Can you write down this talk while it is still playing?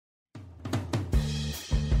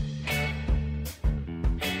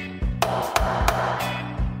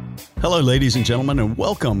Hello, ladies and gentlemen, and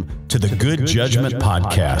welcome to the Good Judgment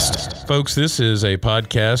Podcast. Folks, this is a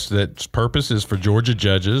podcast that's purpose is for Georgia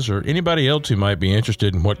judges or anybody else who might be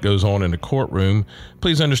interested in what goes on in the courtroom.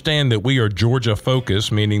 Please understand that we are Georgia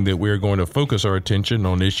focused, meaning that we are going to focus our attention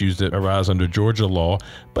on issues that arise under Georgia law,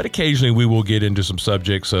 but occasionally we will get into some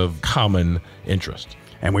subjects of common interest.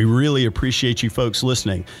 And we really appreciate you folks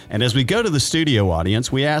listening. And as we go to the studio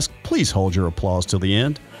audience, we ask, please hold your applause till the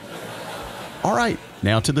end. All right,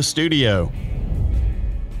 now to the studio.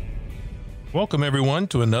 Welcome, everyone,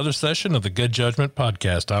 to another session of the Good Judgment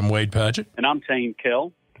Podcast. I'm Wade Padgett. And I'm Tain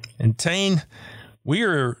Kell. And Tain, we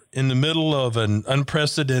are in the middle of an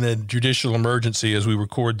unprecedented judicial emergency as we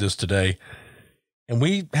record this today. And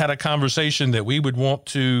we had a conversation that we would want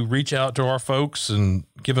to reach out to our folks and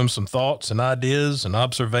give them some thoughts and ideas and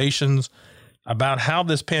observations about how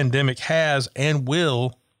this pandemic has and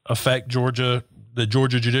will affect the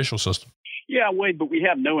Georgia judicial system. Yeah, Wade, but we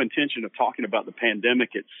have no intention of talking about the pandemic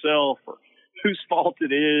itself or whose fault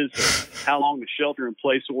it is or how long the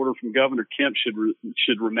shelter-in-place order from Governor Kemp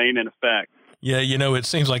should remain in effect. Yeah, it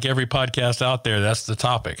seems like every podcast out there, that's the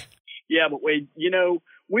topic. Yeah, but Wade,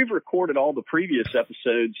 we've recorded all the previous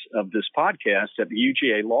episodes of this podcast at the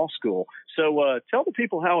UGA Law School. So tell the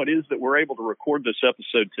people how it is that we're able to record this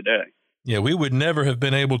episode today. Yeah, we would never have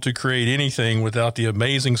been able to create anything without the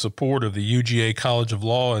amazing support of the UGA College of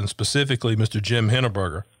Law and specifically Mr. Jim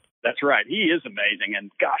Henneberger. That's right. He is amazing.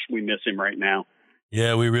 And gosh, we miss him right now.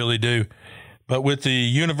 Yeah, we really do. But with the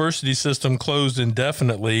university system closed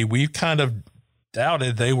indefinitely, we've kind of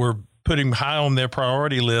doubted they were putting high on their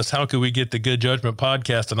priority list. How could we get the Good Judgment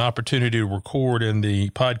Podcast an opportunity to record in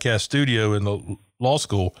the podcast studio in the law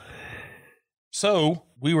school? So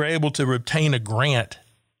we were able to obtain a grant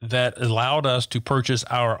that allowed us to purchase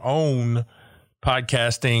our own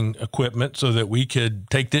podcasting equipment so that we could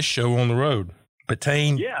take this show on the road. But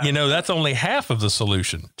Tain, that's only half of the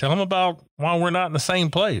solution. Tell them about why we're not in the same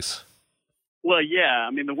place. Well, yeah. I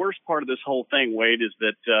mean, the worst part of this whole thing, Wade, is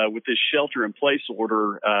that with this shelter-in-place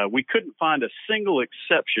order, we couldn't find a single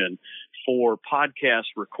exception for podcast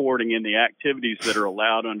recording in the activities that are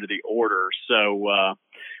allowed under the order. So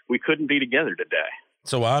we couldn't be together today.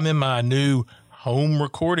 So I'm in my new home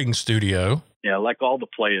recording studio. Yeah, like all the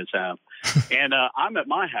players have. And I'm at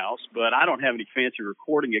my house, but I don't have any fancy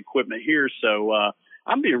recording equipment here, so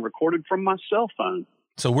I'm being recorded from my cell phone.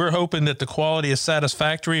 So we're hoping that the quality is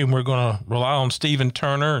satisfactory, and we're going to rely on Stephen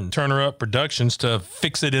Turner and Turner Up Productions to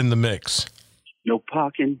fix it in the mix. No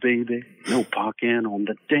parking, baby. No parking on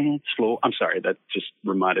the dance floor. I'm sorry, that just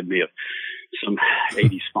reminded me of some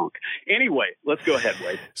 80s funk. Anyway, let's go ahead,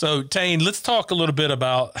 Wade. So, Tain, let's talk a little bit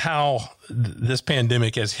about how this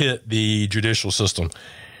pandemic has hit the judicial system.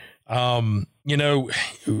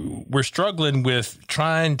 We're struggling with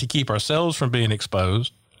trying to keep ourselves from being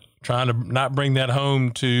exposed, trying to not bring that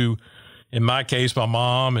home to, in my case, my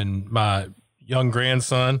mom and my young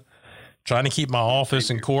grandson, trying to keep my office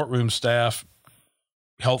and courtroom staff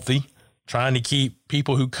healthy, trying to keep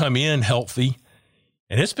people who come in healthy.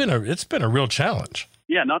 And it's been a real challenge.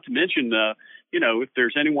 Yeah, not to mention, if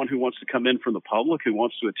there's anyone who wants to come in from the public who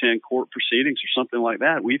wants to attend court proceedings or something like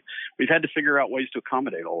that, we've had to figure out ways to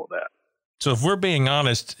accommodate all of that. So if we're being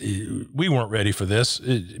honest, we weren't ready for this.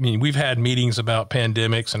 I mean, we've had meetings about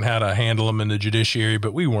pandemics and how to handle them in the judiciary,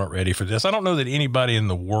 but we weren't ready for this. I don't know that anybody in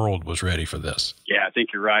the world was ready for this. Yeah, I think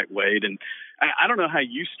you're right, Wade. And I don't know how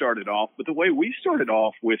you started off, but the way we started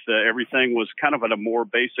off with everything was kind of at a more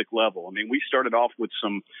basic level. I mean, we started off with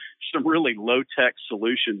some really low-tech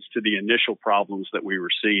solutions to the initial problems that we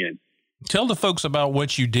were seeing. Tell the folks about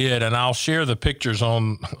what you did, and I'll share the pictures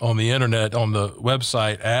on the internet on the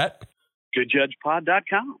website at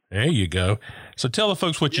goodjudgepod.com. There you go. So tell the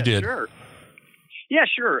folks what you did. Sure. Yeah,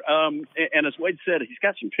 sure. And as Wade said, he's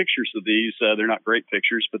got some pictures of these. They're not great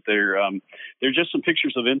pictures, but they're just some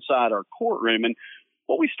pictures of inside our courtroom. And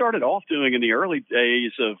what we started off doing in the early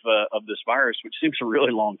days of this virus, which seems a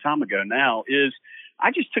really long time ago now, is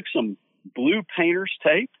I just took some blue painter's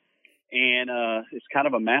tape, and it's kind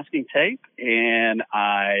of a masking tape, and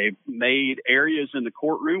I made areas in the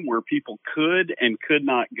courtroom where people could and could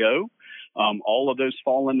not go. All of those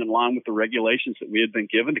fall in line with the regulations that we had been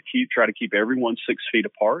given to try to keep everyone 6 feet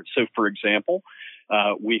apart. So, for example,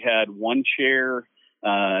 we had one chair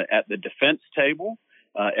at the defense table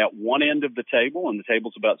at one end of the table, and the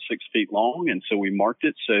table's about 6 feet long. And so we marked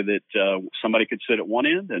it so that somebody could sit at one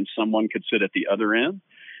end and someone could sit at the other end,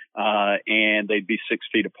 and they'd be 6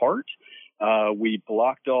 feet apart. We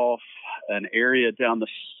blocked off an area down the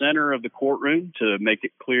center of the courtroom to make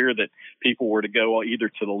it clear that people were to go either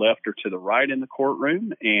to the left or to the right in the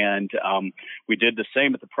courtroom. And we did the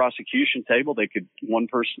same at the prosecution table. One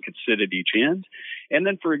person could sit at each end. And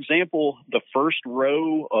then, for example, the first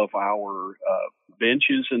row of our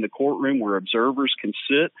benches in the courtroom where observers can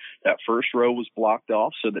sit, that first row was blocked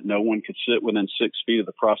off so that no one could sit within 6 feet of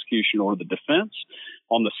the prosecution or the defense.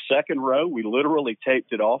 On the second row, we literally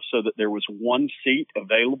taped it off so that there was one seat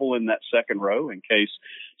available in that second row in case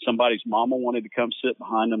somebody's mama wanted to come sit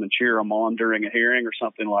behind them and cheer them on during a hearing or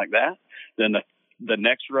something like that. Then the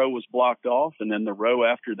next row was blocked off, and then the row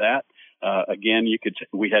after that, again,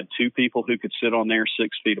 we had two people who could sit on there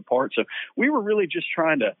 6 feet apart. So we were really just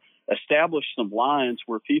trying to establish some lines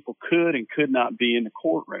where people could and could not be in the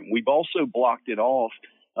courtroom. We've also blocked it off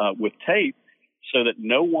with tape so that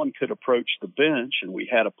no one could approach the bench, and we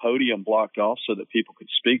had a podium blocked off so that people could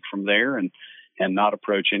speak from there and not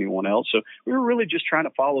approach anyone else. So we were really just trying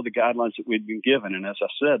to follow the guidelines that we'd been given. And as I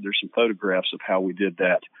said, there's some photographs of how we did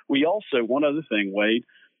that. We also, one other thing, Wade,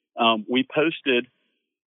 we posted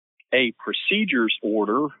a procedures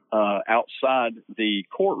order outside the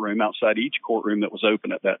courtroom, outside each courtroom that was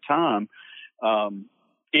open at that time,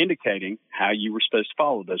 indicating how you were supposed to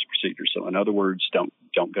follow those procedures. So in other words, don't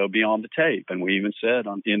go beyond the tape. And we even said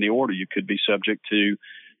in the order you could be subject to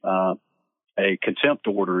a contempt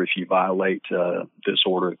order if you violate this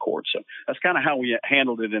order of the court. So that's kind of how we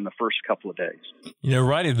handled it in the first couple of days. You know,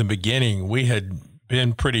 right in the beginning, we had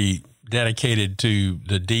been pretty dedicated to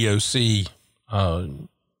the DOC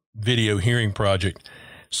video hearing project.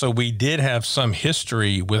 So we did have some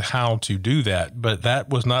history with how to do that, but that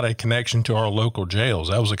was not a connection to our local jails.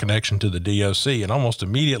 That was a connection to the DOC. And almost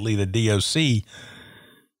immediately the DOC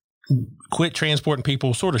quit transporting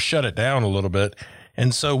people, sort of shut it down a little bit.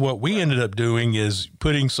 And so what we ended up doing is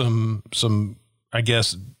putting some, I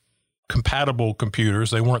guess, compatible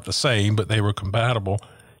computers. They weren't the same, but they were compatible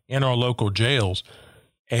in our local jails.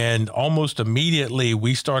 And almost immediately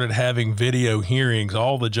we started having video hearings.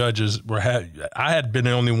 All the judges I had been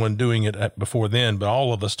the only one doing it before then, but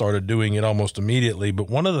all of us started doing it almost immediately. But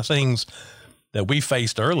one of the things that we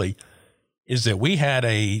faced early is that we had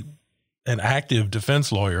an active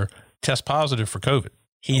defense lawyer test positive for COVID.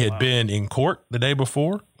 He had been in court the day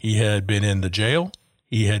before. He had been in the jail.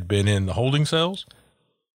 He had been in the holding cells.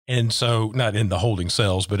 And so, not in the holding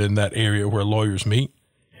cells, but in that area where lawyers meet.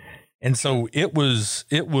 And so it was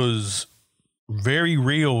very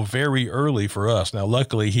real, very early for us. Now,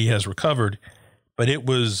 luckily he has recovered, but it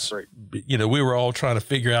was, you know, we were all trying to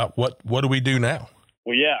figure out what do we do now?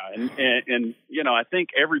 Well, yeah. And, you know, I think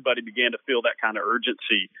everybody began to feel that kind of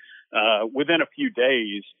urgency within a few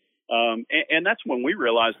days. And that's when we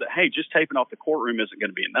realized that, hey, just taping off the courtroom isn't going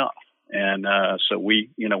to be enough. And so we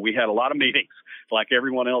had a lot of meetings like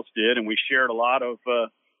everyone else did, and we shared a lot of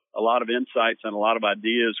insights and a lot of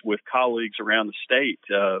ideas with colleagues around the state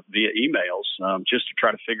via emails, just to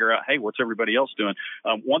try to figure out, hey, what's everybody else doing?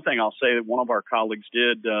 One thing I'll say that one of our colleagues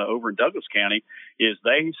did over in Douglas County is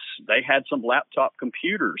they had some laptop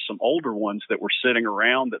computers, some older ones that were sitting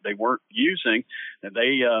around that they weren't using, and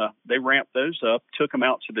they ramped those up, took them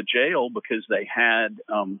out to the jail because they had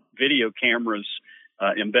video cameras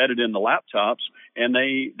embedded in the laptops, and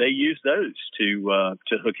they used those to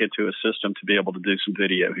hook into a system to be able to do some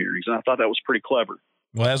video hearings. And I thought that was pretty clever.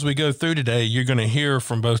 Well, as we go through today, you're going to hear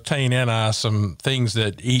from both Tain and I some things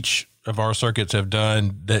that each of our circuits have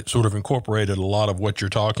done that sort of incorporated a lot of what you're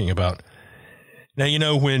talking about. Now, you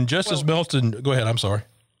know, when Justice Melton, go ahead, I'm sorry.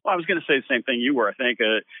 Well, I was going to say the same thing you were. I think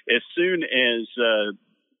as soon as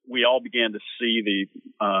we all began to see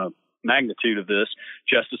the magnitude of this,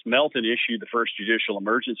 Justice Melton issued the first judicial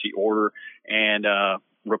emergency order and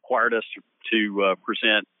required us to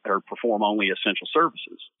present or perform only essential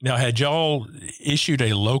services. Now, had y'all issued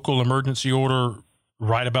a local emergency order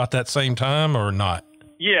right about that same time or not?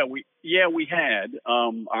 Yeah, we had.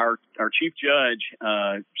 Our chief judge,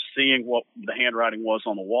 seeing what the handwriting was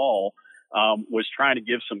on the wall, was trying to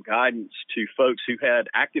give some guidance to folks who had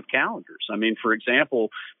active calendars. I mean, for example,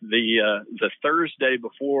 the Thursday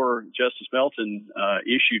before Justice Melton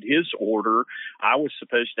issued his order, I was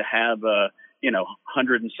supposed to have a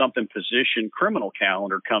 100 and something position criminal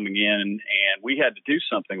calendar coming in, and we had to do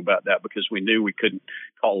something about that because we knew we couldn't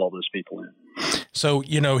call all those people in. So,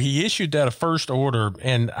 you know, he issued that first order,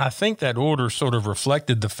 and I think that order sort of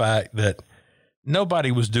reflected the fact that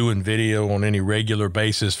nobody was doing video on any regular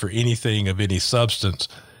basis for anything of any substance.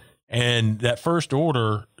 And that first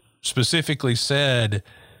order specifically said,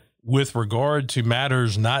 with regard to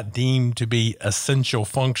matters not deemed to be essential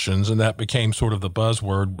functions, and that became sort of the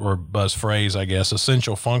buzzword or buzz phrase, I guess,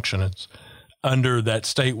 essential functions. under that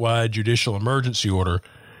statewide judicial emergency order.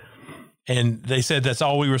 And they said that's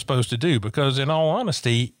all we were supposed to do, because in all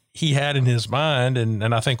honesty, he had in his mind,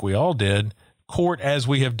 and I think we all did, court as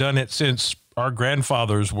we have done it since our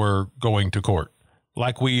grandfathers were going to court,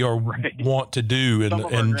 like we are want to do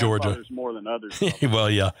in Georgia. More than others. Well,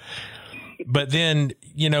 yeah. But then,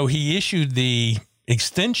 he issued the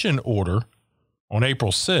extension order on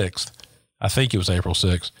April 6th. I think it was April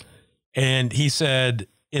 6th. And he said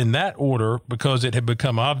in that order, because it had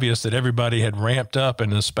become obvious that everybody had ramped up in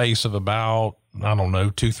the space of about,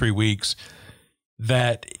 2-3 weeks,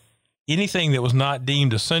 that anything that was not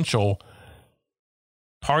deemed essential,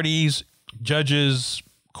 parties, judges,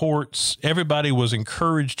 courts, everybody was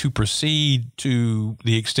encouraged to proceed to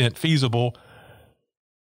the extent feasible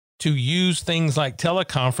to use things like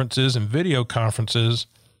teleconferences and video conferences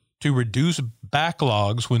to reduce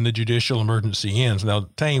backlogs when the judicial emergency ends. Now,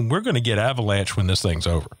 Tain, we're going to get avalanche when this thing's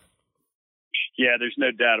over. Yeah, there's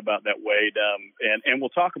no doubt about that, Wade. And we'll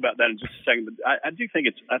talk about that in just a second. But I do think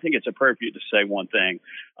it's appropriate to say one thing.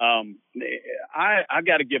 I've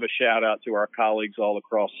got to give a shout out to our colleagues all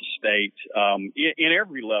across the state, in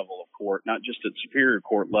every level of court, not just at Superior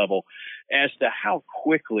Court level, as to how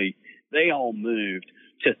quickly they all moved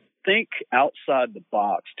to think outside the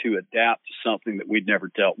box to adapt to something that we'd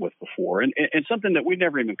never dealt with before, and something that we'd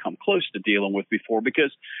never even come close to dealing with before,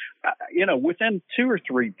 because, within 2 or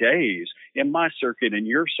 3 days in my circuit and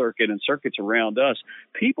your circuit and circuits around us,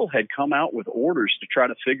 people had come out with orders to try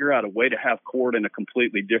to figure out a way to have court in a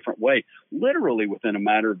completely different way, literally within a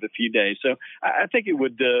matter of a few days. So I think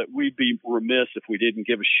we'd be remiss if we didn't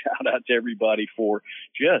give a shout out to everybody for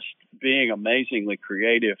just being amazingly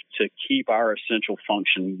creative to keep our essential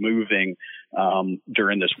function moving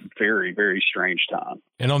during this very, very strange time.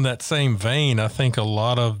 And on that same vein, I think a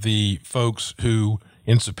lot of the folks who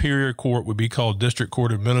in Superior Court would be called district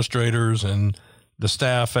court administrators, and the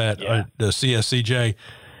staff at the CSCJ,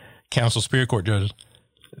 Council Superior Court judges,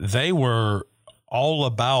 they were all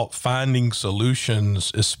about finding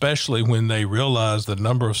solutions, especially when they realized the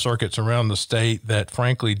number of circuits around the state that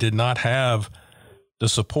frankly did not have the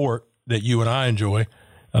support that you and I enjoy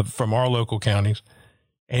from our local counties.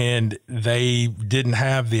 And they didn't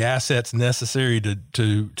have the assets necessary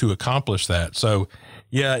to accomplish that. So,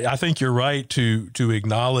 yeah, I think you're right to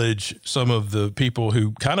acknowledge some of the people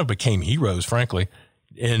who kind of became heroes, frankly,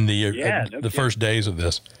 in the first days of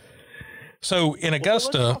this. So in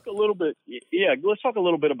Augusta, let's talk a little bit. Yeah, let's talk a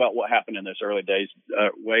little bit about what happened in those early days,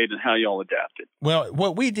 Wade, and how y'all adapted. Well,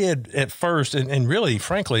 what we did at first, and really,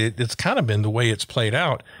 frankly, it's kind of been the way it's played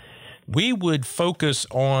out. We would focus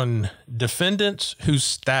on defendants whose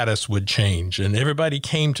status would change. And everybody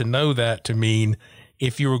came to know that to mean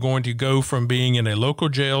if you were going to go from being in a local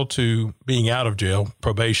jail to being out of jail,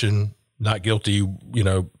 probation, not guilty,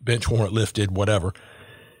 bench warrant lifted, whatever.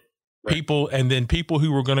 Right. People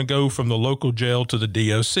who were going to go from the local jail to the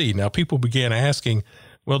DOC. Now, people began asking,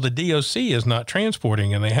 well, the DOC is not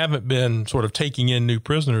transporting, and they haven't been sort of taking in new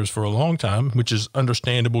prisoners for a long time, which is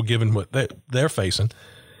understandable given what they're facing.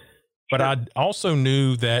 But I also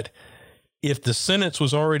knew that if the sentence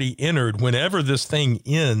was already entered, whenever this thing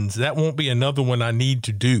ends, that won't be another one I need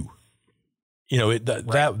to do.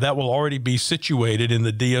 That will already be situated, and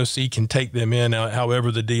the DOC can take them in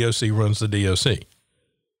however the DOC runs the DOC.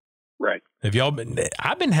 Right.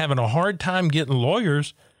 I've been having a hard time getting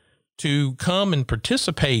lawyers to come and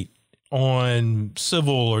participate on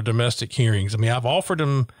civil or domestic hearings. I mean, I've offered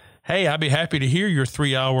them, hey, I'd be happy to hear your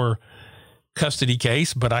 3-hour custody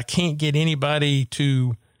case, but I can't get anybody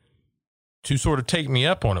to sort of take me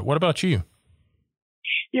up on it. What about you?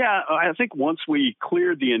 Yeah, I think once we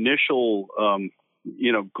cleared the initial,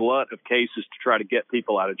 glut of cases to try to get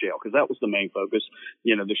people out of jail, because that was the main focus.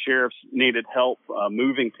 The sheriffs needed help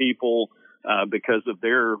moving people because of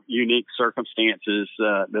their unique circumstances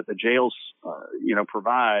that the jails,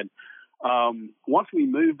 provide. Once we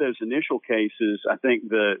moved those initial cases, I think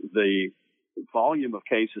the volume of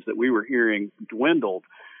cases that we were hearing dwindled.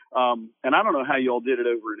 And I don't know how you all did it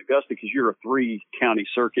over in Augusta because you're a 3-county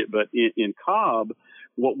circuit, but in Cobb,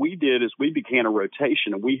 what we did is we began a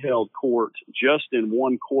rotation, and we held court just in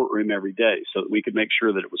one courtroom every day so that we could make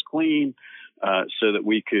sure that it was clean, so that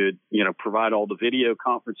we could, provide all the video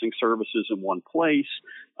conferencing services in one place,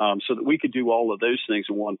 so that we could do all of those things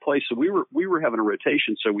in one place. So we were having a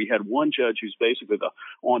rotation. So we had one judge who's basically the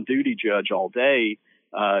on-duty judge all day,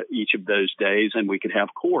 each of those days, and we could have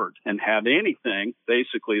court and have anything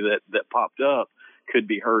basically that popped up could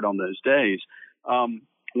be heard on those days.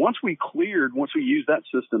 once we used that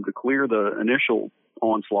system to clear the initial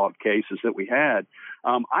onslaught cases that we had,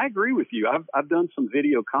 I agree with you. I've done some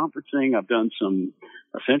video conferencing. I've done some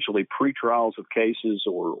essentially pre-trials of cases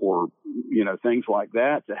or things like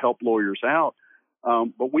that to help lawyers out.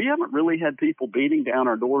 But we haven't really had people beating down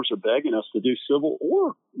our doors or begging us to do civil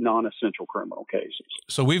or non-essential criminal cases.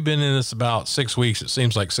 So we've been in this about 6 weeks. It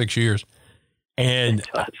seems like 6 years. And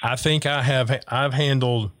I think I've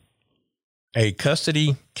handled a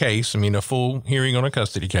custody case. I mean, a full hearing on a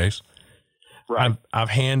custody case. Right. I've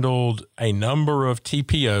handled a number of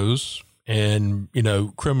TPOs and,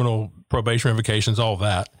 criminal probation revocations, all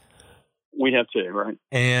that. We have too, right?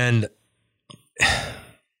 And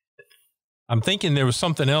I'm thinking there was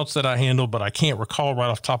something else that I handled, but I can't recall right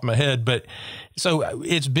off the top of my head. But so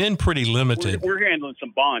it's been pretty limited. We're handling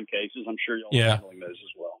some bond cases. I'm sure you're handling those as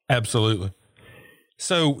well. Absolutely.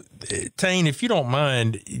 So, Tain, if you don't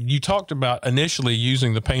mind, you talked about initially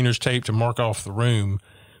using the painter's tape to mark off the room.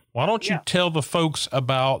 Why don't you tell the folks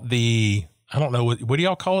about the, I don't know, what do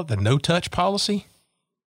y'all call it? The no-touch policy?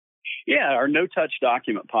 Yeah, our no-touch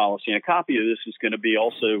document policy. And a copy of this is going to be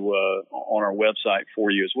also on our website for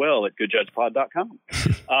you as well at goodjudgepod.com.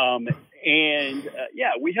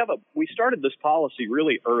 We started this policy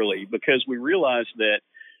really early because we realized that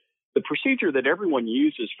the procedure that everyone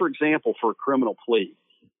uses, for example, for a criminal plea,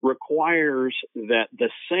 requires that the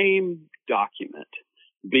same document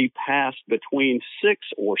be passed between 6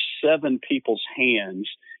 or 7 people's hands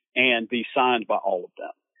and be signed by all of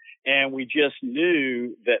them. And we just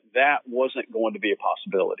knew that wasn't going to be a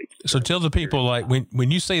possibility. So tell the people, like,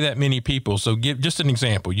 when you say that many people, so give just an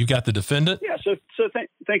example. You got the defendant? Yeah, so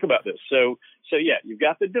think about this. So you've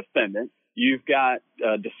got the defendant, you've got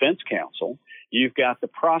defense counsel, you've got the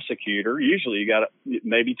prosecutor. Usually you got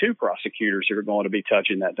maybe 2 prosecutors who are going to be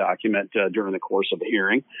touching that document during the course of the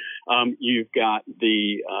hearing. You've got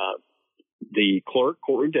the clerk,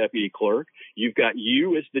 courtroom deputy clerk. You've got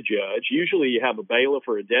you as the judge. Usually you have a bailiff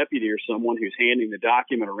or a deputy or someone who's handing the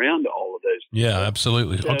document around to all of those people. Yeah,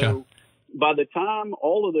 absolutely. So okay. By the time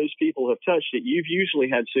all of those people have touched it, you've usually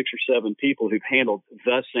had 6 or 7 people who've handled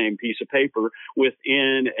the same piece of paper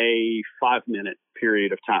within a 5-minute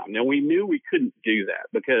period of time. Now, we knew we couldn't do that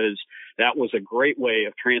because that was a great way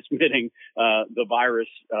of transmitting the virus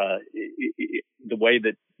the way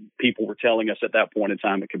that people were telling us at that point in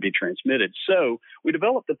time it could be transmitted. So we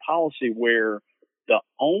developed a policy where the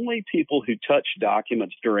only people who touch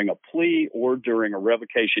documents during a plea or during a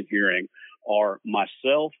revocation hearing are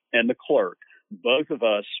myself and the clerk. Both of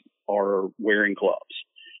us are wearing gloves.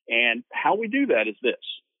 And how we do that is this.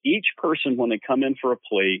 Each person, when they come in for a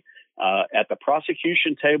plea, at the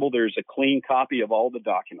prosecution table, there's a clean copy of all the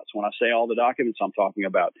documents. When I say all the documents, I'm talking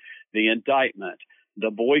about the indictment, the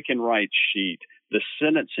Boykin rights sheet, the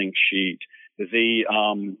sentencing sheet, the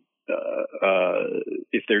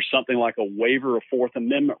if there's something like a waiver of Fourth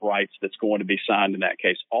Amendment rights that's going to be signed in that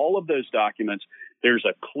case. All of those documents, there's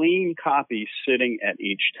a clean copy sitting at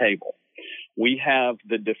each table. We have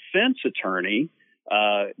the defense attorney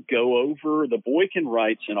go over the Boykin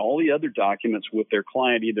rights and all the other documents with their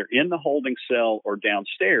client, either in the holding cell or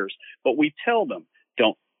downstairs. But we tell them,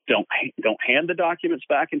 don't hand the documents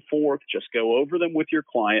back and forth. Just go over them with your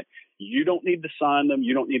client. You don't need to sign them.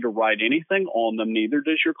 You don't need to write anything on them. Neither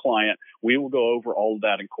does your client. We will go over all of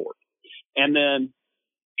that in court. And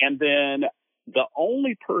then the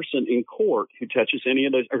only person in court who touches any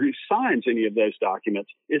of those or who signs any of those documents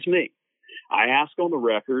is me. I ask on the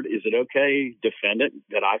record, is it okay, defendant,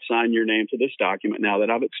 that I sign your name to this document now that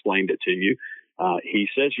I've explained it to you? He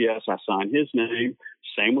says yes. I sign his name.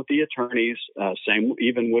 Same with the attorneys. Same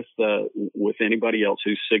even with anybody else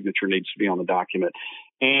whose signature needs to be on the document.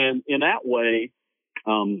 And in that way,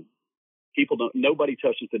 nobody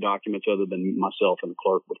touches the documents other than myself and the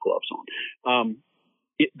clerk with gloves on.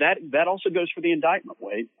 That also goes for the indictment,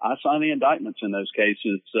 Wade. I sign the indictments in those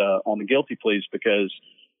cases on the guilty pleas because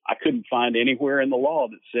I couldn't find anywhere in the law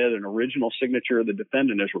that said an original signature of the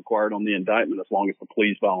defendant is required on the indictment as long as the plea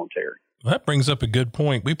is voluntary. Well, that brings up a good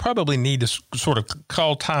point. We probably need to sort of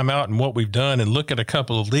call time out in what we've done and look at a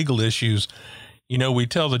couple of legal issues. You know, we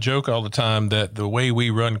tell the joke all the time that the way we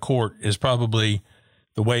run court is probably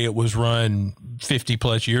the way it was run 50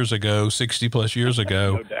 plus years ago, 60 plus years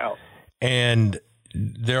ago. No doubt. And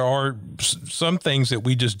there are some things that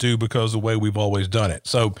we just do because of the way we've always done it.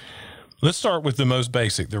 So let's start with the most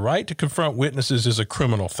basic. The right to confront witnesses is a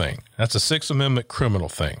criminal thing. That's a Sixth Amendment criminal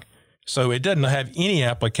thing. So it doesn't have any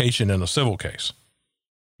application in a civil case.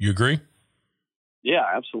 You agree? Yeah,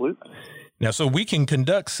 absolutely. Now, so we can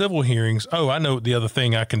conduct civil hearings. Oh, I know the other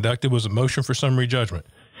thing I conducted was a motion for summary judgment.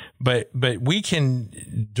 but we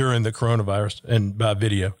can during the coronavirus and by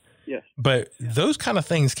video. Yes. But those kind of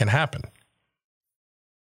things can happen.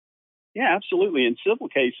 Yeah, absolutely. In civil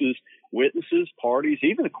cases, witnesses, parties,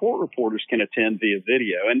 even the court reporters can attend via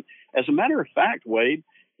video. And as a matter of fact, Wade,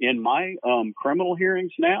 in my criminal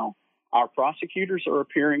hearings now, our prosecutors are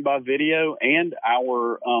appearing by video and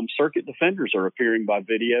our circuit defenders are appearing by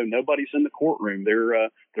video. Nobody's in the courtroom.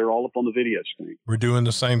 They're all up on the video screen. We're doing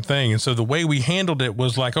the same thing. And so the way we handled it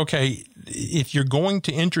was like, okay, if you're going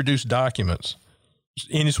to introduce documents,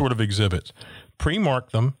 any sort of exhibits,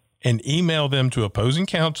 pre-mark them and email them to opposing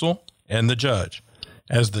counsel and the judge.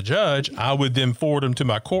 As the judge, I would then forward them to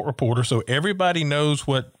my court reporter so everybody knows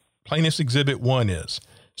what Plaintiff's Exhibit 1 is.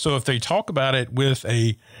 So if they talk about it with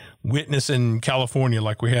a witness in California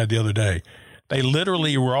like we had the other day, they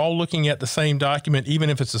literally were all looking at the same document, even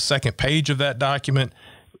if it's the second page of that document.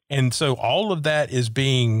 And so all of that is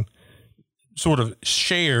being sort of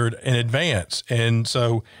shared in advance. And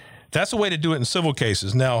so that's a way to do it in civil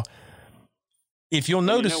cases. Now, if you'll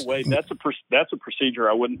notice, Wade, that's a procedure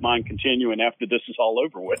I wouldn't mind continuing after this is all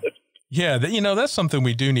over with. Yeah, that's something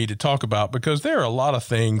we do need to talk about because there are a lot of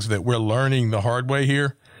things that we're learning the hard way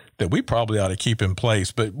here that we probably ought to keep in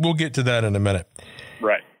place, but we'll get to that in a minute.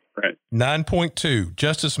 Right. 9.2,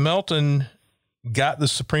 Justice Melton got the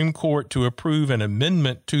Supreme Court to approve an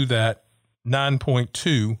amendment to that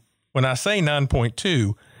 9.2. When I say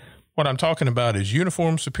 9.2, what I'm talking about is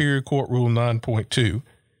Uniform Superior Court Rule 9.2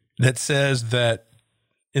 that says that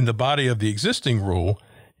in the body of the existing rule,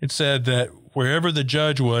 it said that wherever the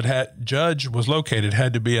judge was located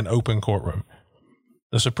had to be an open courtroom.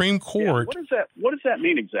 The Supreme Court. Yeah, what does that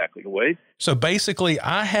mean exactly, Wade? So basically,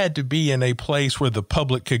 I had to be in a place where the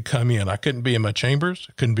public could come in. I couldn't be in my chambers.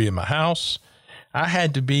 I couldn't be in my house. I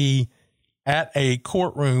had to be at a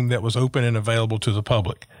courtroom that was open and available to the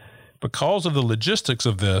public. Because of the logistics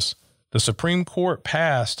of this, the Supreme Court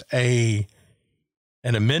passed an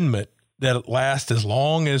amendment that lasts as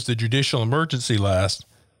long as the judicial emergency lasts.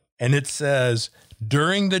 And it says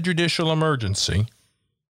during the judicial emergency,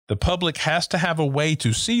 the public has to have a way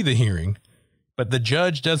to see the hearing, but the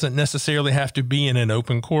judge doesn't necessarily have to be in an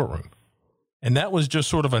open courtroom. And that was just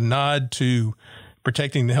sort of a nod to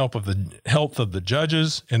protecting the health of the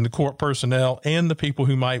judges and the court personnel and the people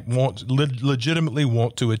who might legitimately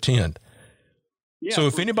want to attend. Yeah, so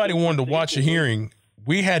if anybody wanted to watch a hearing,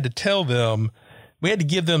 we had to tell them, we had to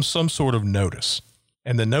give them some sort of notice.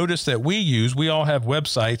 And the notice that we use, we all have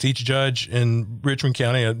websites. Each judge in Richmond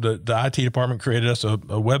County, the IT department created us a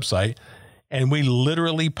website, and we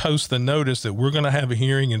literally post the notice that we're going to have a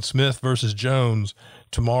hearing in Smith versus Jones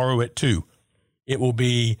tomorrow at 2:00. It will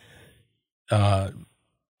be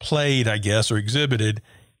played, I guess, or exhibited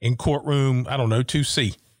in courtroom,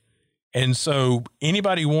 2C. And so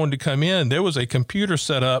anybody who wanted to come in, there was a computer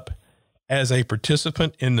set up as a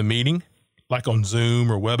participant in the meeting, like on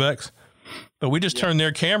Zoom or WebEx. But we just turn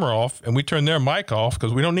their camera off and we turn their mic off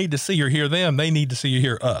because we don't need to see or hear them. They need to see or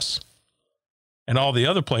hear us. And all the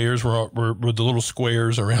other players were the little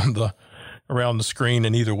squares around the screen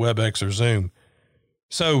in either WebEx or Zoom.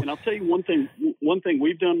 So, and I'll tell you one thing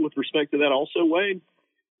we've done with respect to that also, Wade,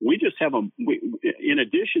 we just have in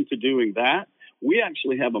addition to doing that, we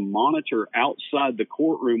actually have a monitor outside the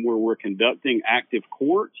courtroom where we're conducting active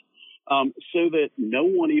court. So that no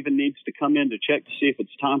one even needs to come in to check to see if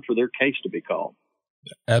it's time for their case to be called.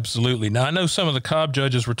 Absolutely. Now, I know some of the Cobb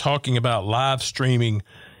judges were talking about live streaming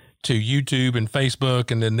to YouTube and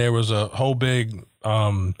Facebook, and then there was a whole big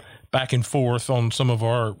back and forth on some of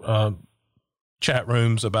our chat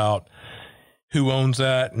rooms about who owns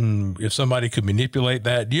that and if somebody could manipulate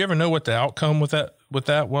that. Do you ever know what the outcome with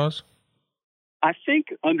that was? I think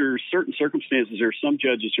under certain circumstances, there are some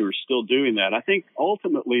judges who are still doing that. I think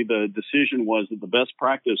ultimately the decision was that the best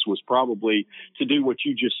practice was probably to do what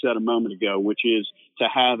you just said a moment ago, which is to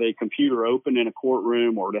have a computer open in a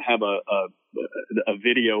courtroom or to have a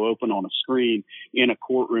video open on a screen in a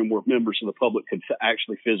courtroom where members of the public could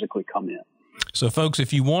actually physically come in. So, folks,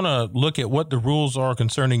 if you want to look at what the rules are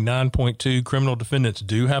concerning 9.2, criminal defendants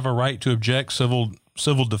do have a right to object. Civil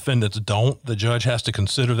defendants don't. The judge has to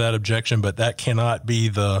consider that objection, but that cannot be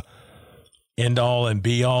the end all and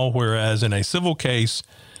be all. Whereas in a in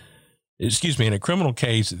a criminal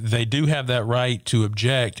case, they do have that right to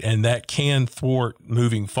object, and that can thwart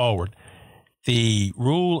moving forward. The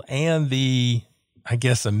rule and the,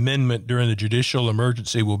 amendment during the judicial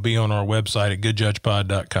emergency will be on our website at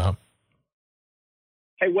goodjudgepod.com.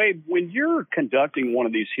 Hey, Wade, when you're conducting one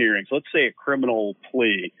of these hearings, let's say a criminal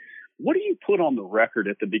plea, what do you put on the record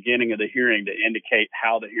at the beginning of the hearing to indicate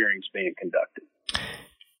how the hearing's being conducted?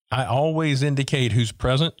 I always indicate who's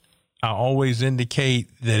present. I always indicate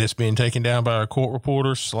that it's being taken down by a court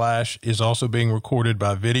reporter / is also being recorded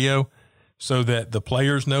by video so that the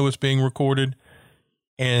players know it's being recorded.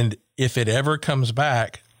 And if it ever comes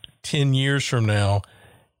back 10 years from now,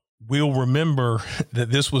 we'll remember that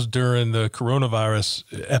this was during the coronavirus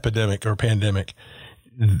epidemic or pandemic.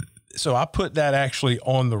 So I put that actually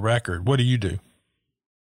on the record. What do you do?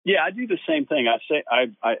 Yeah, I do the same thing. I say I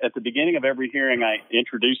at the beginning of every hearing, I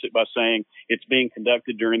introduce it by saying it's being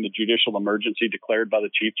conducted during the judicial emergency declared by the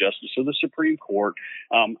Chief Justice of the Supreme Court.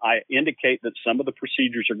 I indicate that some of the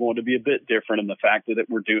procedures are going to be a bit different, and the fact that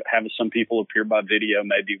we're having some people appear by video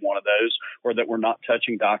may be one of those, or that we're not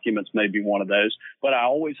touching documents may be one of those. But I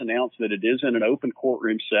always announce that it is in an open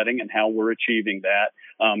courtroom setting and how we're achieving that,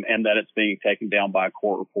 and that it's being taken down by a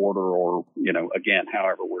court reporter, or again,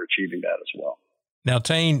 however we're achieving that as well. Now,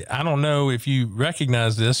 Tain, I don't know if you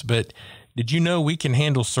recognize this, but did you know we can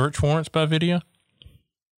handle search warrants by video?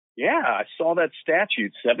 Yeah, I saw that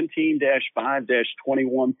statute.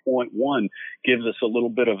 17-5-21.1 gives us a little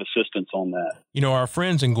bit of assistance on that. Our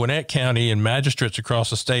friends in Gwinnett County and magistrates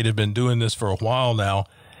across the state have been doing this for a while now,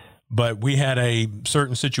 but we had a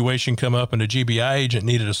certain situation come up and a GBI agent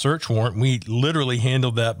needed a search warrant. We literally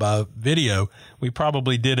handled that by video. We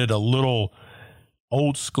probably did it a little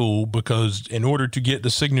old school because in order to get the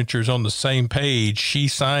signatures on the same page, she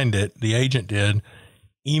signed it, the agent did,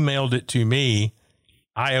 emailed it to me.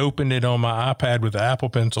 I opened it on my iPad with the Apple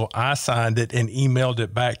Pencil. I signed it and emailed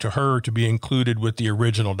it back to her to be included with the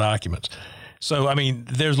original documents. So, I mean,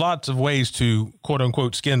 there's lots of ways to, quote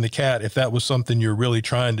unquote, skin the cat if that was something you're really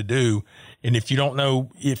trying to do. And if you don't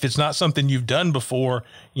know, if it's not something you've done before,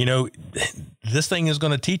 this thing is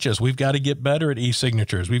going to teach us. We've got to get better at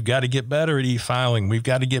e-signatures. We've got to get better at e-filing. We've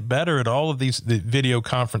got to get better at all of the video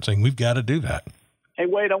conferencing. We've got to do that. Hey,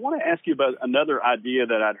 Wade, I want to ask you about another idea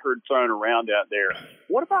that I'd heard thrown around out there.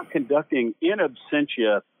 What about conducting in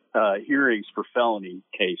absentia hearings for felony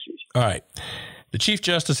cases? All right. The Chief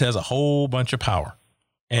Justice has a whole bunch of power,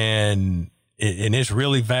 and it's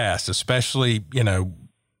really vast, especially,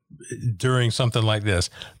 during something like this.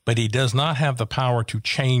 But he does not have the power to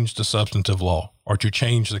change the substantive law or to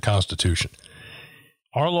change the Constitution.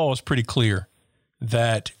 Our law is pretty clear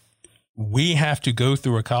that we have to go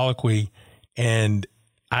through a colloquy, and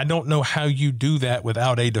I don't know how you do that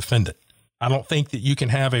without a defendant. I don't think that you can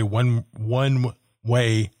have a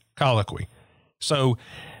one-way colloquy. So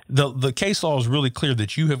the case law is really clear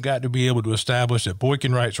that you have got to be able to establish that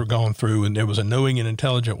Boykin rights were gone through and there was a knowing and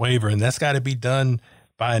intelligent waiver, and that's got to be done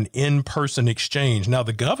by an in-person exchange. Now,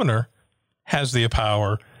 the governor has the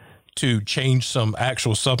power to change some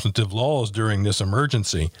actual substantive laws during this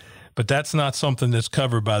emergency, but that's not something that's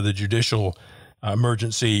covered by the judicial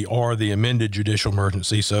emergency or the amended judicial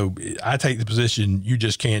emergency. So I take the position you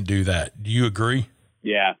just can't do that. Do you agree?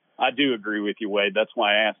 Yeah, I do agree with you, Wade. That's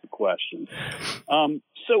why I asked the question.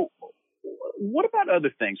 So what about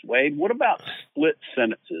other things, Wade? What about split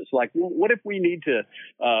sentences? Like, what if we need to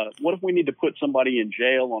put somebody in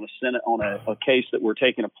jail on a case that we're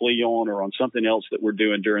taking a plea on, or on something else that we're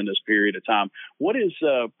doing during this period of time? What is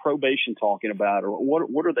probation talking about, or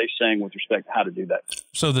what are they saying with respect to how to do that?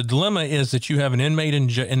 So the dilemma is that you have an inmate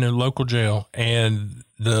in a local jail, and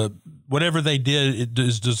whatever they did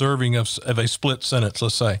is deserving of a split sentence,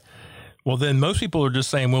 let's say. Well, then most people are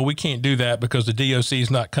just saying, well, we can't do that because the DOC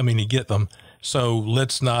is not coming to get them, so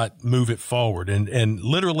let's not move it forward. And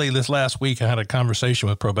literally this last week I had a conversation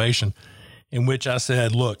with probation in which I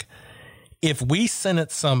said, look, if we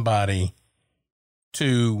sentence somebody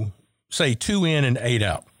to, say, 2 in and 8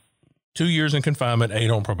 out, 2 years in confinement,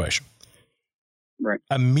 8 on probation, right,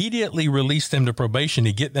 immediately release them to probation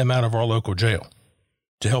to get them out of our local jail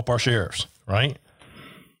to help our sheriffs, right?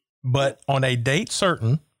 But on a date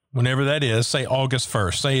certain, whenever that is, say August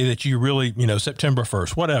 1st, say that you really, September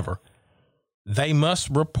 1st, whatever, they must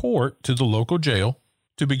report to the local jail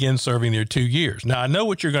to begin serving their 2 years. Now, I know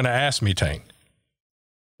what you're going to ask me, Tain.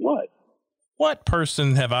 What? What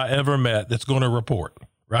person have I ever met that's going to report,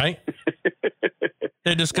 right?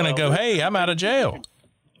 They're just going to go, hey, I'm out of jail.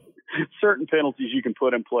 Certain penalties you can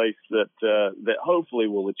put in place that hopefully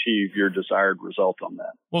will achieve your desired result on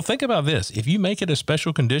that. Well, think about this. If you make it a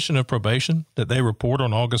special condition of probation that they report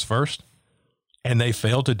on August 1st and they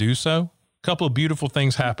fail to do so, a couple of beautiful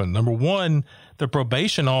things happen. Number one, the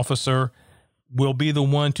probation officer will be the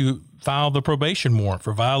one to file the probation warrant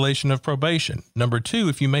for violation of probation. Number two,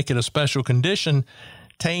 if you make it a special condition,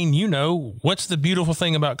 Tain, what's the beautiful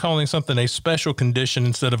thing about calling something a special condition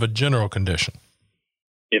instead of a general condition?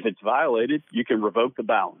 If it's violated, you can revoke the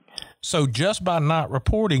balance. So just by not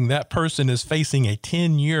reporting, that person is facing a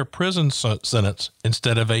 10-year prison sentence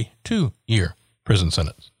instead of a 2-year prison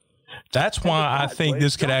sentence. That's why I think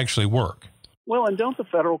this could actually work. Well, and don't the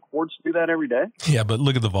federal courts do that every day? Yeah, but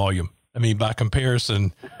look at the volume. I mean, by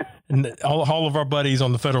comparison, and all of our buddies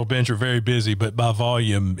on the federal bench are very busy, but by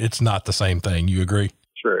volume, it's not the same thing. You agree?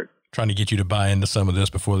 True. Trying to get you to buy into some of this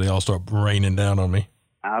before they all start raining down on me.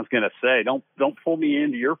 I was going to say, don't pull me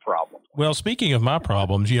into your problem. Well, speaking of my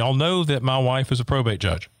problems, y'all know that my wife is a probate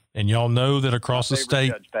judge, and y'all know that across the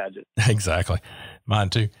state, Judge Padgett. Exactly, mine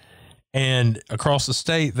too. And across the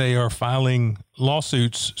state, they are filing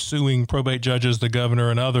lawsuits suing probate judges, the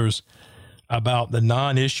governor, and others about the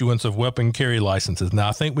non-issuance of weapon carry licenses. Now,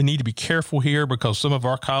 I think we need to be careful here because some of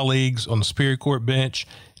our colleagues on the Superior Court bench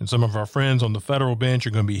and some of our friends on the federal bench are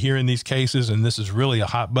going to be hearing these cases, and this is really a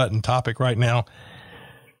hot-button topic right now.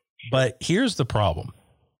 But here's the problem,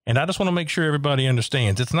 and I just want to make sure everybody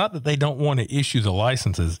understands. It's not that they don't want to issue the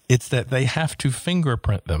licenses. It's that they have to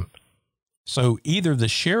fingerprint them. So either the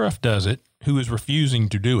sheriff does it, who is refusing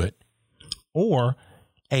to do it, or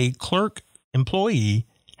a clerk employee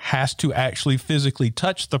has to actually physically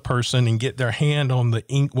touch the person and get their hand on the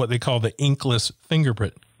ink, what they call the inkless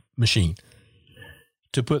fingerprint machine,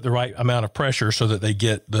 to put the right amount of pressure so that they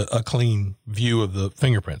get a clean view of the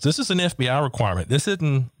fingerprints. This is an FBI requirement. This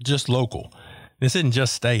isn't just local. This isn't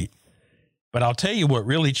just state. But I'll tell you what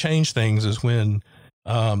really changed things is when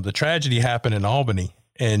the tragedy happened in Albany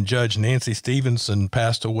and Judge Nancy Stevenson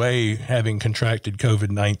passed away having contracted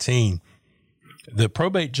COVID-19. The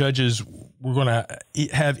probate judges were going to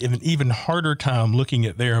have an even harder time looking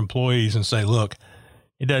at their employees and say, look,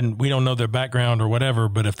 we don't know their background or whatever,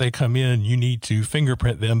 but if they come in, you need to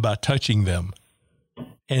fingerprint them by touching them.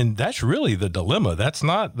 And that's really the dilemma. It's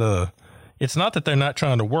not that they're not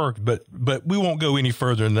trying to work, but we won't go any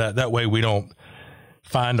further than that. That way we don't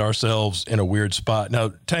find ourselves in a weird spot.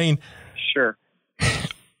 Now, Tain. Sure.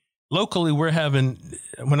 Locally, we're having,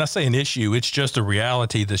 when I say an issue, it's just a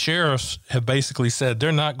reality. The sheriffs have basically said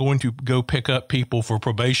they're not going to go pick up people for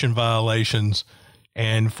probation violations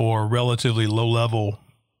and for relatively low-level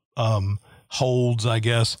holds, I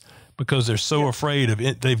guess, because they're so afraid of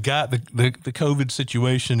it. They've got the COVID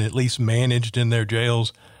situation at least managed in their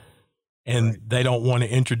jails, and they don't want to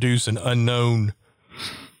introduce an unknown,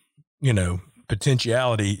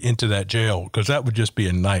 potentiality into that jail because that would just be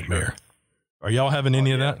a nightmare. Are y'all having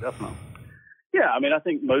any of that? Definitely. Yeah, I mean, I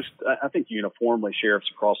think uniformly sheriffs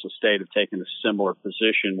across the state have taken a similar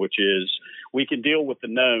position, which is we can deal with the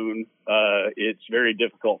known. It's very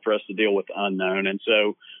difficult for us to deal with the unknown. And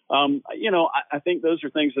so, I think those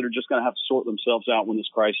are things that are just going to have to sort themselves out when this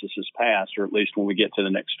crisis is passed, or at least when we get to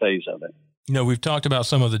the next phase of it. We've talked about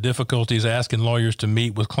some of the difficulties asking lawyers to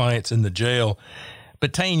meet with clients in the jail.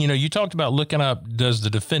 But Tain, you talked about looking up, does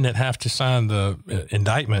the defendant have to sign the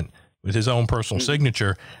indictment with his own personal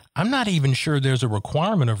signature? I'm not even sure there's a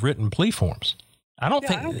requirement of written plea forms. I don't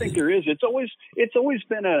think there is. It's always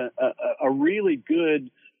been a really good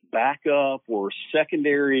backup or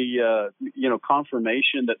secondary,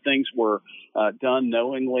 confirmation that things were done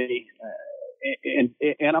knowingly.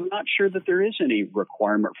 And I'm not sure that there is any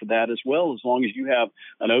requirement for that as well, as long as you have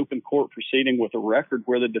an open court proceeding with a record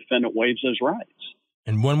where the defendant waives those rights.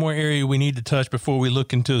 And one more area we need to touch before we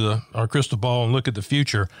look into our crystal ball and look at the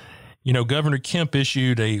future. Governor Kemp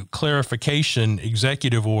issued a clarification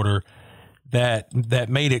executive order that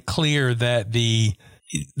made it clear that the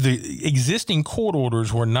existing court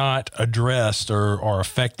orders were not addressed or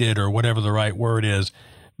affected, or whatever the right word is,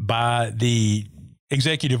 by the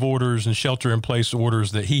executive orders and shelter-in-place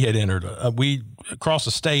orders that he had entered. Across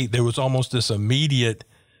the state, there was almost this immediate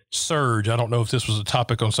surge. I don't know if this was a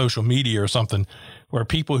topic on social media or something, where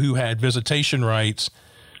people who had visitation rights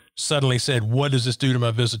suddenly said, what does this do to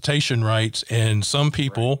my visitation rights? And some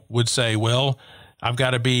people would say, well, I've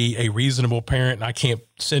got to be a reasonable parent and I can't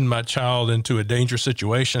send my child into a dangerous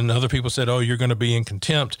situation. Other people said, oh, you're going to be in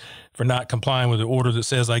contempt for not complying with the order that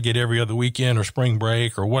says I get every other weekend or spring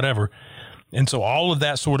break or whatever. And so all of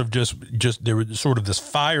that sort of just there was sort of this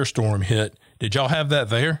firestorm hit. Did y'all have that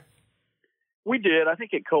there? We did. I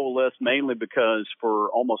think it coalesced mainly because for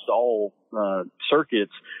almost all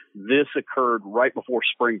circuits, this occurred right before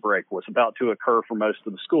spring break was about to occur for most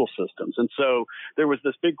of the school systems. And so there was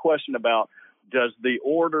this big question about, does the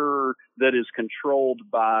order that is controlled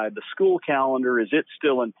by the school calendar, is it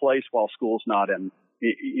still in place while school's not in,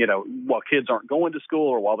 while kids aren't going to school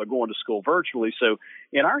or while they're going to school virtually? So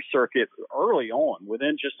in our circuit, early on,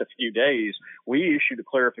 within just a few days, we issued a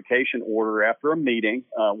clarification order after a meeting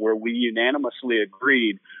where we unanimously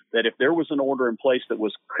agreed that if there was an order in place that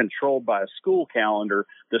was controlled by a school calendar,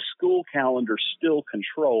 the school calendar still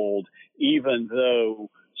controlled, even though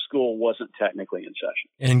school wasn't technically in session.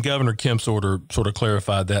 And Governor Kemp's order sort of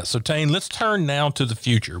clarified that. So, Tain, let's turn now to the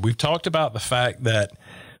future. We've talked about the fact that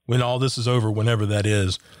when all this is over, whenever that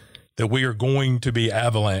is, that we are going to be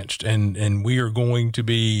avalanched and we are going to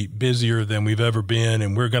be busier than we've ever been.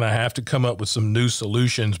 And we're going to have to come up with some new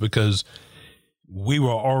solutions because we were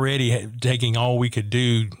already taking all we could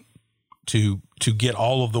do to get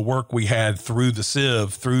all of the work we had through the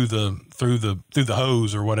sieve, through the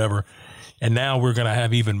hose or whatever. And now we're going to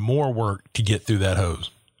have even more work to get through that hose.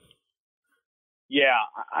 Yeah,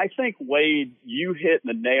 I think, Wade, you hit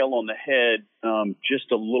the nail on the head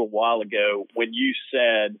just a little while ago when you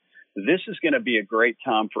said this is going to be a great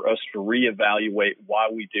time for us to reevaluate why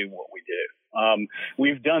we do what we do.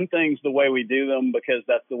 We've done things the way we do them because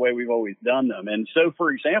that's the way we've always done them. And so, for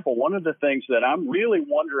example, one of the things that I'm really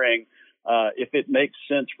wondering if it makes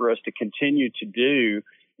sense for us to continue to do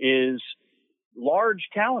is large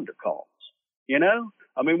calendar calls. You know,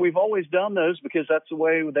 I mean, we've always done those because that's the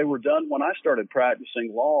way they were done when I started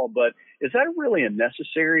practicing law. But is that really a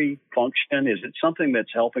necessary function? Is it something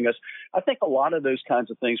that's helping us? I think a lot of those kinds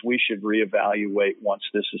of things we should reevaluate once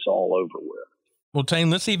this is all over with. Well, Tain,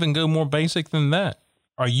 let's even go more basic than that.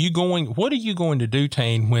 What are you going to do,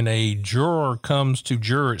 Tain, when a juror comes to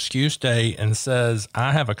juror excuse day and says,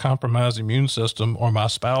 I have a compromised immune system or my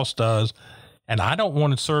spouse does, and I don't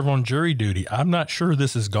want to serve on jury duty. I'm not sure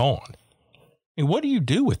this is gone. I mean, what do you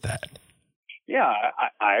do with that? Yeah,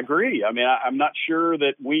 I agree. I mean, I'm not sure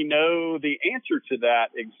that we know the answer to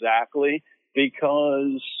that exactly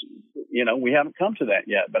because, you know, we haven't come to that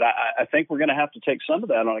yet. But I think we're going to have to take some of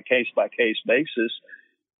that on a case-by-case basis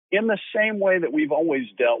in the same way that we've always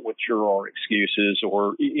dealt with juror excuses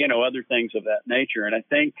or, you know, other things of that nature. And I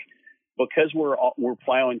think because we're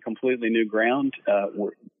plowing completely new ground,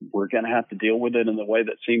 we're going to have to deal with it in the way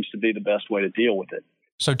that seems to be the best way to deal with it.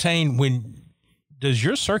 So, Tain, does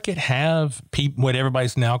your circuit have what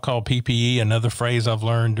everybody's now called PPE, another phrase I've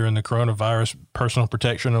learned during the coronavirus, personal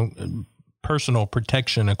protection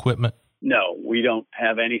equipment? No, we don't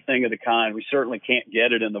have anything of the kind. We certainly can't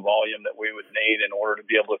get it in the volume that we would need in order to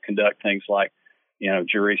be able to conduct things like, you know,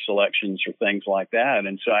 jury selections or things like that.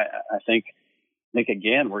 And so I think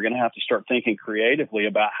again, we're going to have to start thinking creatively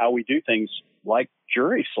about how we do things like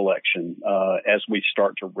jury selection as we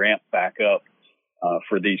start to ramp back up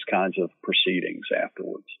for these kinds of proceedings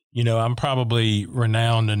afterwards. You know, I'm probably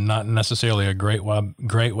renowned and not necessarily a great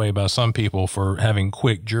way by some people for having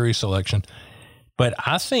quick jury selection. But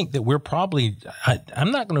I think that we're probably,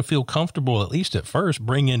 I'm not going to feel comfortable, at least at first,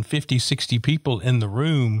 bringing 50, 60 people in the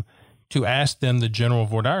room to ask them the general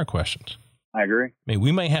voir dire questions. I agree. I mean,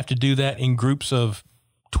 we may have to do that in groups of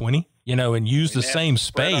 20, you know, and use the same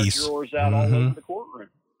space. Our jurors out all over the courtroom.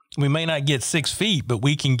 We may not get 6 feet, but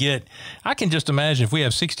I can just imagine if we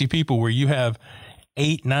have 60 people where you have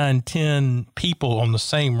 8, 9, 10 people on the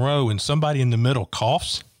same row and somebody in the middle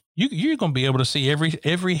coughs, you're going to be able to see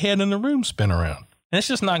every head in the room spin around. And it's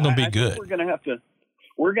just not going to be good. We're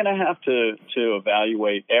going to have to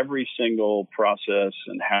evaluate every single process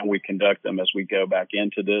and how we conduct them as we go back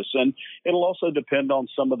into this. And it'll also depend on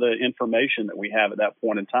some of the information that we have at that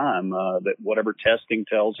point in time, that whatever testing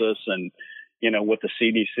tells us and, you know, what the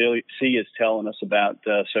CDC is telling us about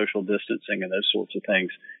social distancing and those sorts of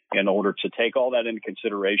things in order to take all that into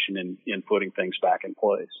consideration in putting things back in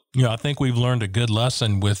place. Yeah, I think we've learned a good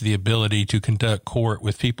lesson with the ability to conduct court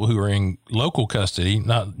with people who are in local custody,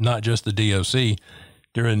 not just the DOC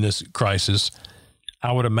during this crisis.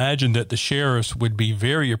 I would imagine that the sheriffs would be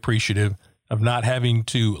very appreciative of not having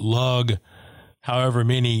to lug however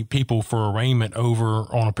many people for arraignment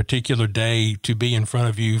over on a particular day to be in front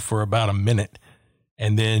of you for about a minute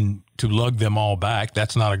and then to lug them all back.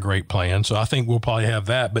 That's not a great plan. So I think we'll probably have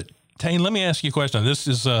that. But Tain, let me ask you a question. This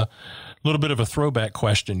is a little bit of a throwback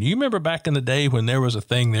question. You remember back in the day when there was a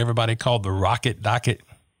thing that everybody called the rocket docket?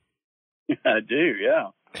 I do, yeah.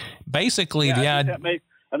 Basically, I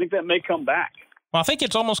think that may come back. Well, I think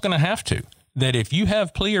it's almost going to have to. That if you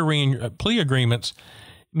have plea agreements,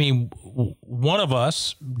 I mean, one of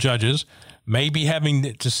us judges may be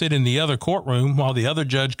having to sit in the other courtroom while the other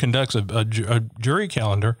judge conducts a jury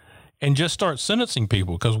calendar and just start sentencing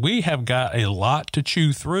people, because we have got a lot to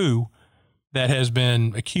chew through that has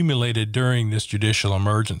been accumulated during this judicial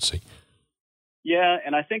emergency. Yeah,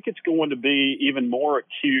 and I think it's going to be even more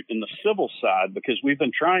acute in the civil side because we've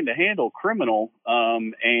been trying to handle criminal,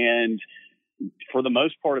 and for the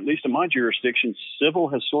most part, at least in my jurisdiction, civil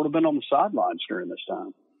has sort of been on the sidelines during this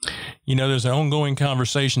time. You know, there's an ongoing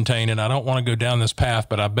conversation, Tain, and I don't want to go down this path,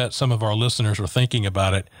 but I bet some of our listeners are thinking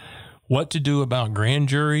about it. What to do about grand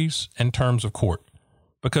juries and terms of court?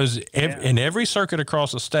 Because in every circuit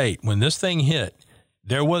across the state, when this thing hit,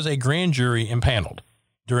 there was a grand jury impaneled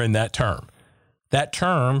during that term. That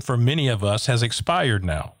term for many of us has expired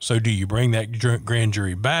now. So do you bring that grand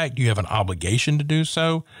jury back? Do you have an obligation to do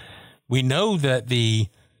so? We know that the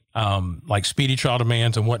like speedy trial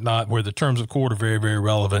demands and whatnot, where the terms of court are very, very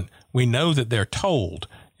relevant, we know that they're told.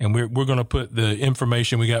 And we're going to put the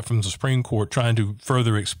information we got from the Supreme Court trying to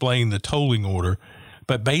further explain the tolling order.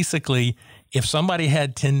 But basically, if somebody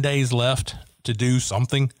had 10 days left to do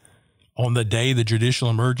something on the day the judicial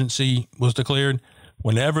emergency was declared,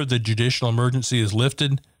 whenever the judicial emergency is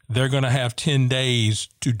lifted, they're going to have 10 days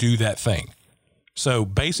to do that thing. So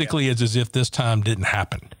basically, it's as if this time didn't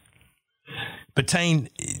happen. But Tain,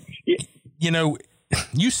 you know,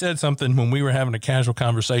 you said something when we were having a casual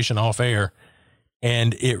conversation off air,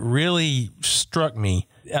 and it really struck me.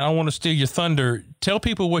 I don't want to steal your thunder. Tell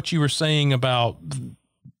people what you were saying about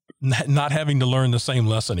not having to learn the same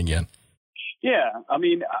lesson again. Yeah, I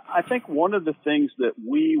mean, I think one of the things that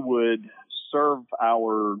we would serve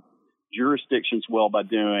our jurisdictions well by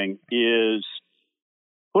doing is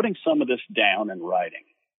putting some of this down in writing,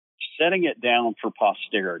 setting it down for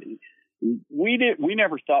posterity. We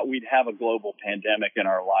never thought we'd have a global pandemic in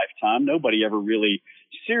our lifetime. Nobody ever really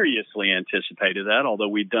seriously anticipated that, although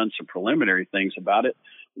we'd done some preliminary things about it.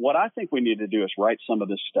 What I think we need to do is write some of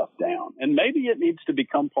this stuff down. And maybe it needs to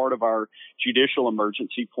become part of our judicial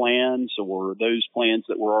emergency plans or those plans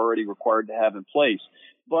that we're already required to have in place.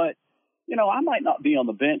 But, you know, I might not be on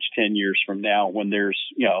the bench 10 years from now when there's,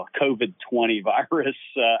 you know, a COVID-20 virus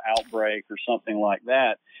outbreak or something like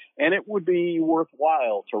that. And it would be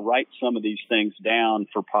worthwhile to write some of these things down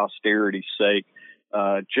for posterity's sake,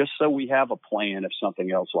 just so we have a plan if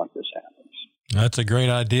something else like this happens. That's a great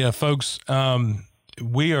idea, folks.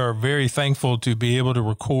 We are very thankful to be able to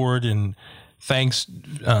record, and thanks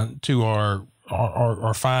to our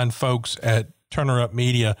fine folks at Turner Up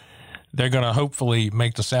Media. They're going to hopefully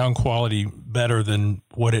make the sound quality better than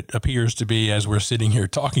what it appears to be as we're sitting here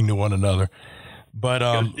talking to one another. But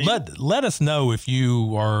let us know if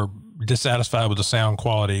you are dissatisfied with the sound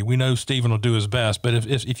quality. We know Stephen will do his best, but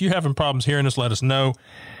if you're having problems hearing us, let us know.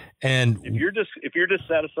 And if you're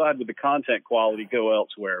dissatisfied with the content quality, go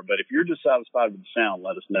elsewhere. But if you're dissatisfied with the sound,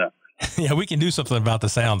 let us know. Yeah, we can do something about the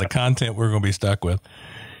sound. The content we're going to be stuck with.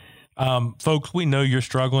 Folks, we know you're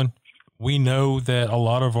struggling. We know that a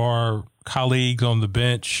lot of our colleagues on the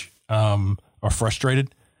bench are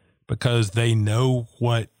frustrated because they know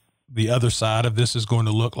what the other side of this is going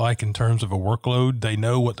to look like in terms of a workload. They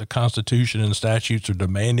know what the Constitution and statutes are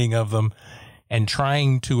demanding of them, and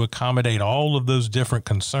trying to accommodate all of those different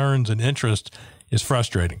concerns and interests is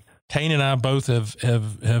frustrating. Tain and I both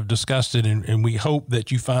have discussed it, and we hope that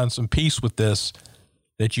you find some peace with this,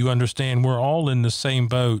 that you understand we're all in the same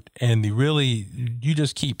boat, and you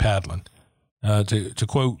just keep paddling. To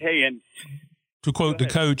quote the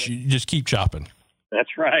coach, you just keep chopping.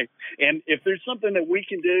 That's right. And if there's something that we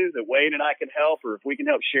can do, that Wade and I can help, or if we can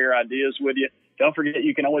help share ideas with you, don't forget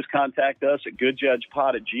you can always contact us at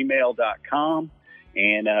goodjudgepod@gmail.com.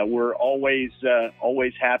 And we're always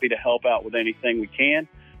happy to help out with anything we can.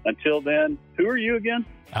 Until then, who are you again?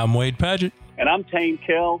 I'm Wade Padgett. And I'm Tain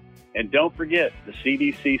Kell. And don't forget, the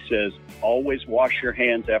CDC says always wash your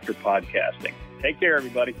hands after podcasting. Take care,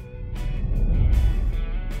 everybody.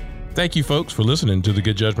 Thank you, folks, for listening to the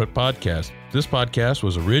Good Judgment Podcast. This podcast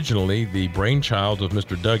was originally the brainchild of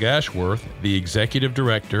Mr. Doug Ashworth, the Executive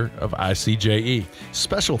Director of ICJE.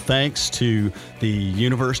 Special thanks to the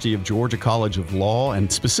University of Georgia College of Law, and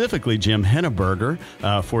specifically Jim Henneberger,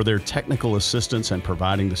 for their technical assistance and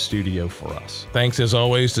providing the studio for us. Thanks, as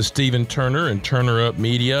always, to Stephen Turner and Turner Up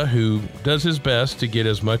Media, who does his best to get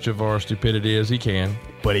as much of our stupidity as he can.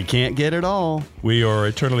 But he can't get it all. We are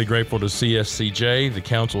eternally grateful to CSCJ, the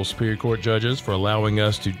Council of Superior Court Judges, for allowing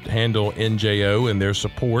us to handle NJO and their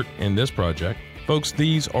support in this project. Folks,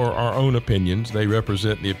 these are our own opinions. They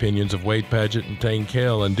represent the opinions of Wade Padgett and Tain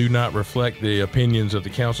Kell and do not reflect the opinions of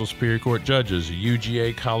the Council of Superior Court Judges,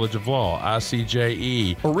 UGA College of Law,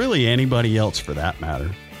 ICJE, or really anybody else for that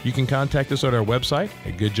matter. You can contact us at our website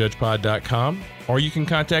at goodjudgepod.com, or you can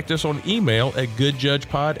contact us on email at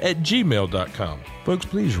goodjudgepod@gmail.com. Folks,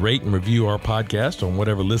 please rate and review our podcast on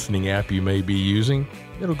whatever listening app you may be using.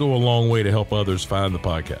 It'll go a long way to help others find the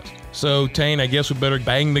podcast. So, Tain, I guess we better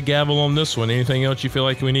bang the gavel on this one. Anything else you feel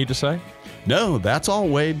like we need to say? No, that's all,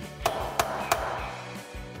 Wade.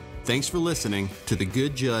 Thanks for listening to the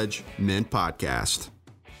Good Judge Men Podcast.